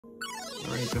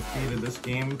Already defeated this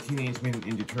game, Teenage Mutant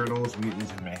Ninja Turtles,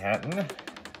 Mutants in Manhattan.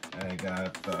 I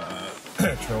got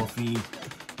the trophy,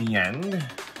 The End,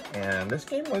 and this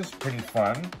game was pretty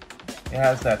fun. It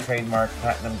has that trademark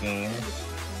Platinum Games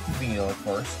feel, of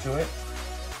course, to it.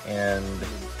 And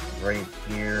right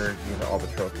here, these are all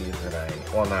the trophies that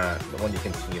I, well, not the one you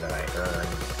can see that I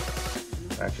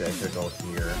earned. Actually, I should go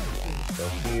here. So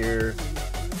here,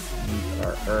 these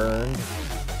are earned.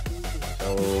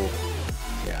 So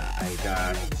yeah, I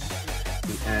got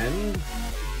The End,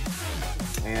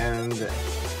 and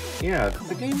yeah,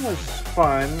 the game was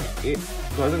fun. It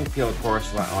doesn't feel, of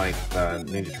course, like the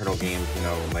Ninja Turtle games, you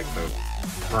know, like the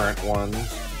current ones,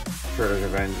 Shredder's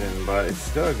Revenge, but it's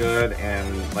still good.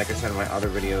 And like I said in my other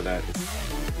video, that I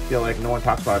feel like no one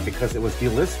talks about it because it was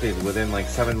delisted within like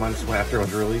 7 months after it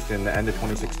was released in the end of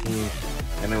 2016,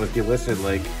 and it was delisted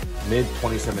like mid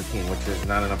 2017, which is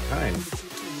not enough time.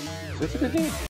 So it's a good game.